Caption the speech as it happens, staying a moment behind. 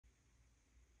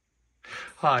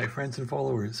Hi, friends and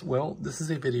followers. Well, this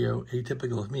is a video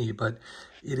atypical of me, but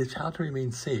it is how to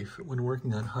remain safe when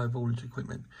working on high voltage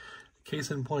equipment.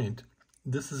 Case in point,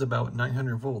 this is about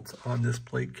 900 volts on this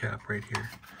plate cap right here.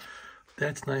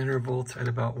 That's 900 volts at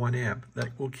about 1 amp.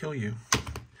 That will kill you.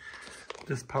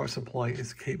 This power supply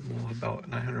is capable of about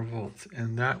 900 volts,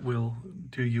 and that will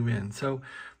do you in. So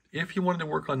if you wanted to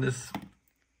work on this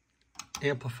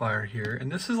amplifier here,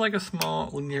 and this is like a small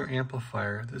linear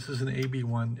amplifier. This is an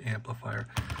AB1 amplifier,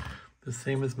 the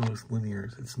same as most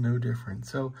linears. It's no different.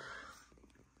 So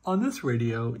on this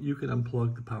radio, you can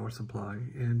unplug the power supply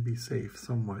and be safe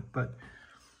somewhat, but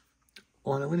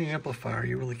on a linear amplifier,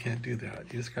 you really can't do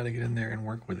that. You just got to get in there and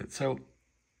work with it. So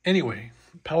anyway,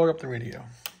 power up the radio.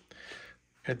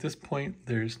 At this point,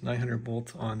 there's 900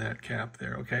 volts on that cap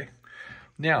there, okay?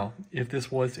 Now, if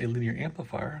this was a linear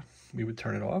amplifier, we would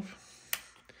turn it off.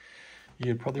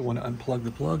 You'd probably want to unplug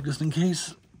the plug just in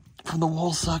case from the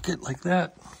wall socket like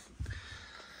that.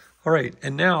 All right,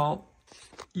 and now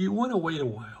you want to wait a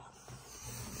while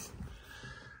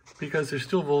because there's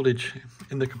still voltage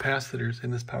in the capacitors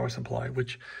in this power supply,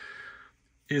 which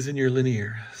is in your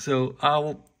linear. So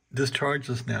I'll discharge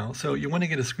this now. So you want to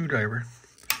get a screwdriver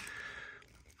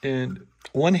and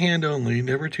one hand only,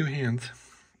 never two hands,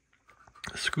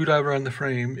 screwdriver on the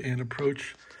frame and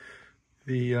approach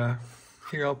the,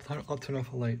 here, I'll turn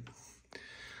off the light.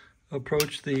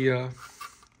 Approach the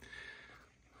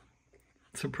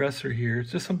suppressor here.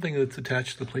 It's just something that's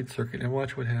attached to the plate circuit, and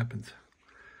watch what happens.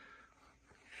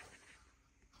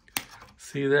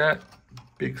 See that?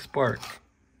 Big spark.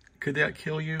 Could that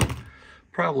kill you?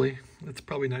 Probably. That's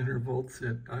probably 900 volts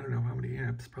at, I don't know how many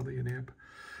amps, probably an amp.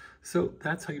 So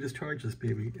that's how you discharge this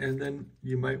baby, and then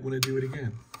you might want to do it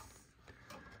again.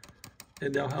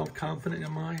 And now how confident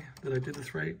am I that I did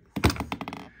this right?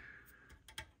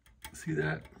 See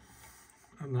that?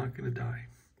 I'm not going to die.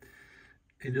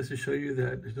 And just to show you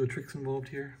that there's no tricks involved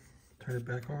here, turn it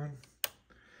back on.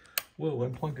 Whoa,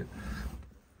 unplugged it.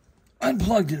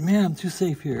 Unplugged it, man, I'm too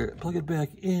safe here. Plug it back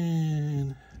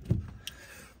in.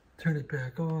 Turn it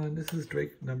back on. This is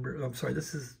Drake number, I'm sorry,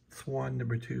 this is Swan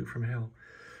number 2 from hell.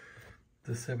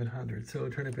 The 700. So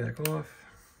turn it back off.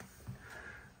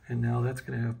 And now that's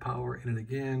going to have power in it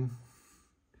again.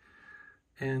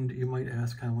 And you might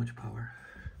ask how much power.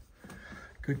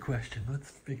 Good question. Let's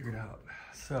figure it out.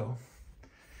 So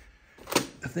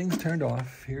the thing's turned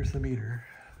off. Here's the meter.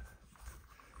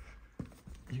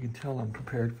 You can tell I'm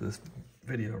prepared for this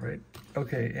video, right?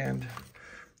 Okay, and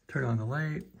turn on the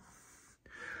light.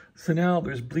 So now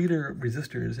there's bleeder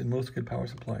resistors in most good power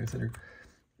supplies that are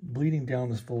bleeding down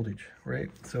this voltage, right?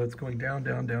 So it's going down,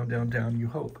 down, down, down, down, you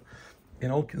hope.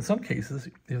 In some cases,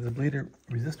 if the bleeder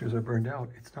resistors are burned out,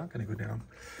 it's not going to go down.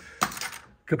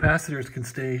 Capacitors can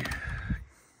stay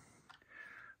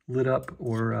lit up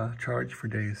or charged for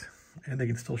days, and they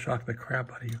can still shock the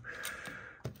crap out of you.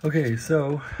 Okay,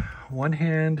 so one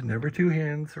hand, never two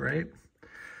hands, right?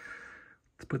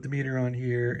 Let's put the meter on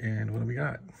here, and what do we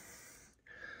got?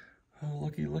 Oh,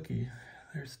 looky, looky,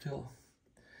 there's still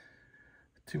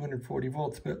 240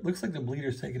 volts, but it looks like the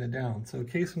bleeder's taking it down. So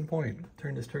case in point,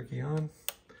 turn this turkey on,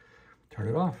 turn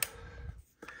it off,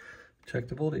 check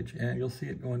the voltage, and you'll see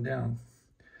it going down.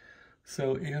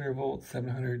 So 800 volts,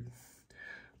 700.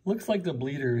 Looks like the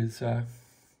bleeder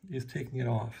is taking it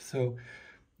off. So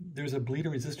there's a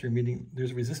bleeder resistor, meaning there's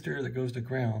a resistor that goes to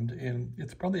ground, and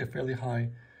it's probably a fairly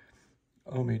high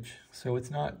ohmage. So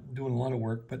it's not doing a lot of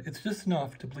work, but it's just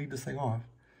enough to bleed this thing off.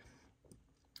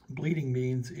 Bleeding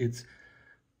means it's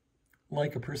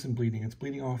like a person bleeding. It's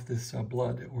bleeding off this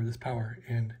blood or this power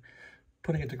and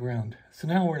putting it to ground. So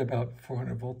now we're at about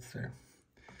 400 volts there.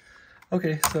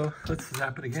 Okay, so let's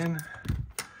zap it again.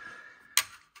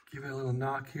 Give it a little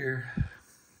knock here.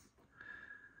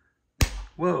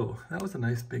 Whoa, that was a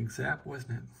nice big zap,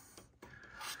 wasn't it?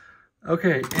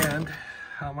 Okay, and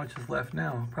how much is left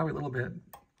now? Probably a little bit.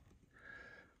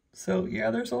 So yeah,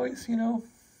 there's always,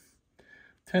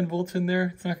 10 volts in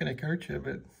there. It's not going to hurt you,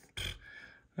 but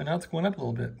and now it's going up a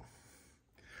little bit.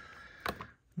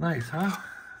 Nice, huh?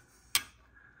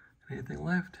 Anything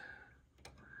left?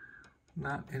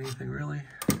 Not anything really.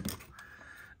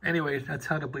 Anyway, that's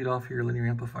how to bleed off your linear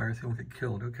amplifier so you won't get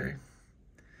killed, okay?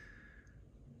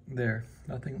 There,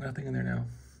 nothing in there now.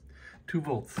 2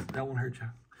 volts, that won't hurt you.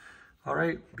 All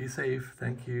right, be safe.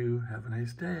 Thank you. Have a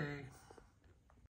nice day.